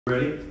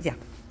Ready? Yeah.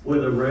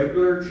 With a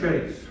regular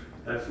chase.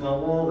 That's my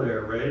wall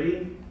there.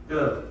 Ready?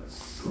 Go.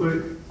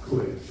 Quick,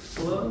 quick,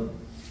 slow.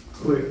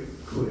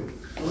 Quick, quick,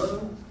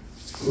 slow.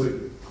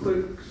 Quick,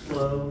 quick,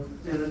 slow.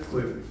 And a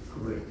quick,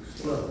 quick,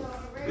 slow.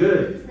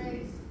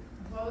 Good.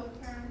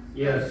 Both turns?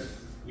 Yes,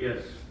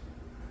 yes.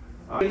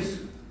 Chase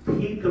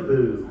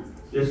peek-a-boo.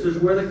 This is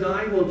where the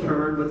guy will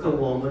turn, but the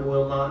woman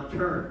will not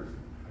turn.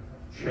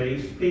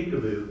 Chase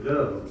peek-a-boo.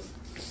 Go.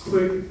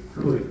 Quick,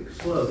 quick,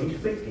 slow. He's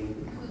picking.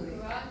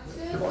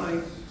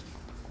 Twice.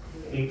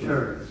 He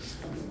turns.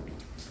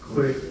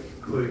 Quick,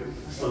 quick,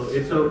 slow.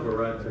 It's over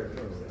right there.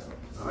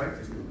 All right?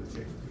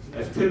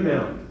 That's two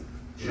now.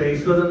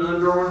 Chase with an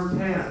underarm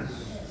pass.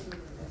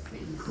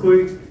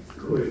 Quick,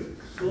 quick,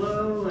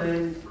 slow,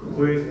 and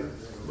quick,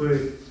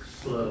 quick,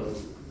 slow.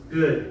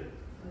 Good.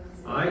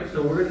 All right,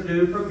 so we're going to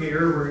do from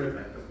here, we're going to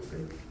back up a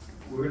bit.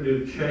 We're going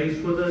to do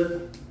chase with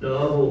a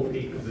double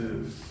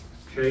peek-a-boo.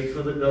 Chase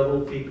with a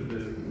double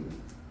peek-a-boo.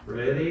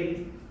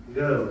 Ready?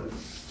 Go.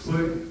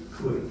 Quick,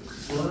 quick,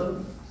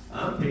 slow.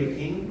 I'm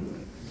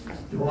peeking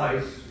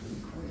twice.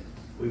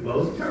 We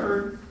both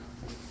turn.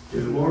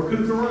 Two more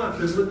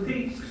cucarachas with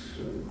peeks.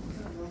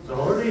 That's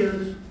all it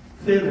is.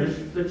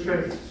 Finish the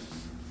chase.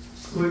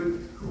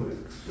 Quick, quick,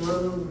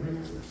 slow.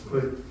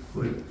 Quick,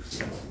 quick,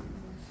 slow.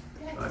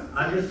 Right.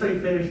 I just say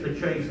finish the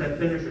chase. That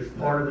finish is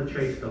part of the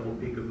chase double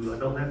peek-a-boo. I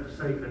don't have to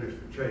say finish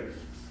the chase.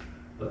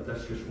 But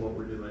that's just what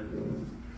we're doing.